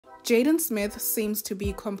Jaden Smith seems to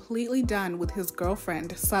be completely done with his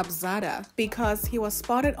girlfriend, Zada, because he was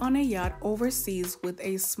spotted on a yacht overseas with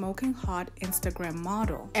a smoking hot Instagram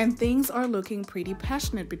model, and things are looking pretty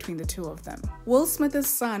passionate between the two of them. Will Smith's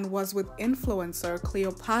son was with influencer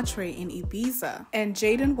Khleopatre in Ibiza, and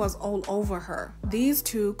Jaden was all over her. These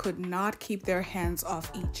two could not keep their hands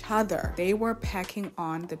off each other. They were packing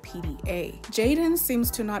on the PDA. Jaden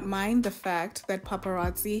seems to not mind the fact that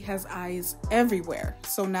paparazzi has eyes everywhere,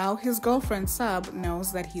 so now his girlfriend Sub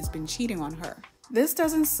knows that he's been cheating on her. This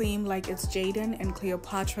doesn't seem like it's Jaden and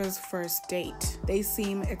Khleopatra's first date. They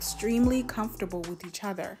seem extremely comfortable with each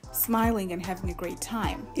other, smiling and having a great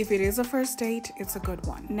time. If it is a first date, it's a good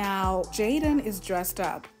one. Now, Jaden is dressed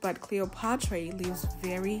up, but Khleopatra leaves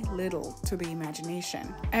very little to the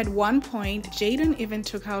imagination. At one point, Jaden even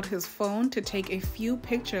took out his phone to take a few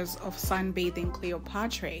pictures of sunbathing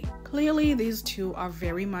Khleopatra. Clearly, these two are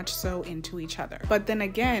very much so into each other. But then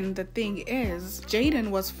again, the thing is, Jaden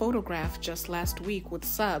was photographed just last week with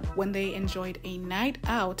Sub when they enjoyed a night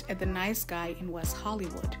out at the Nice Guy in West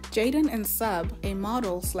Hollywood. Jaden and Sub, a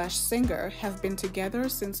model/singer, have been together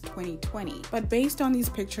since 2020, but based on these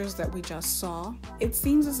pictures that we just saw, it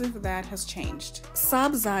seems as if that has changed.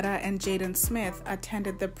 Sub, Zada, and Jaden Smith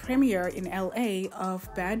attended the premiere in LA of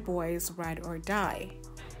Bad Boys Ride or Die.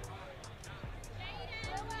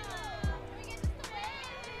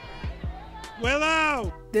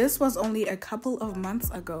 Willow! This was only a couple of months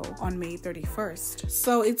ago on May 31st.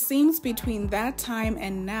 So it seems between that time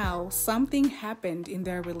and now, something happened in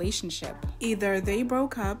their relationship. Either they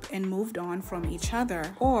broke up and moved on from each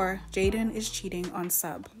other, or Jaden is cheating on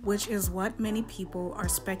Sub, which is what many people are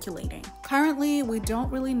speculating. Currently, we don't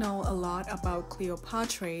really know a lot about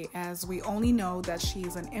Khleopatra, as we only know that she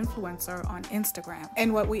is an influencer on Instagram.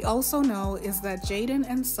 And what we also know is that Jaden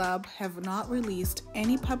and Sub have not released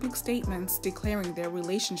any public statements declaring their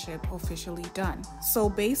relationship officially done. So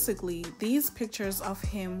basically, these pictures of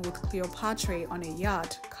him with Khleopatra on a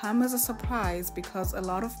yacht come as a surprise because a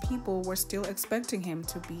lot of people were still expecting him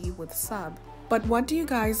to be with Sub. But what do you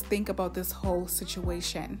guys think about this whole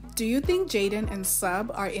situation? Do you think Jaden and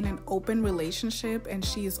Sub are in an open relationship and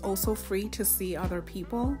she is also free to see other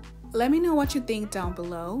people? Let me know what you think down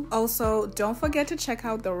below. Also, don't forget to check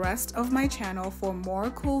out the rest of my channel for more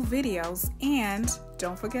cool videos, and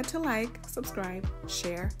don't forget to like, subscribe,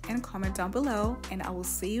 share, and comment down below, and I will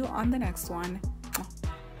see you on the next one.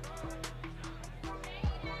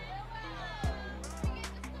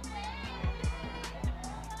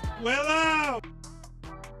 Willow!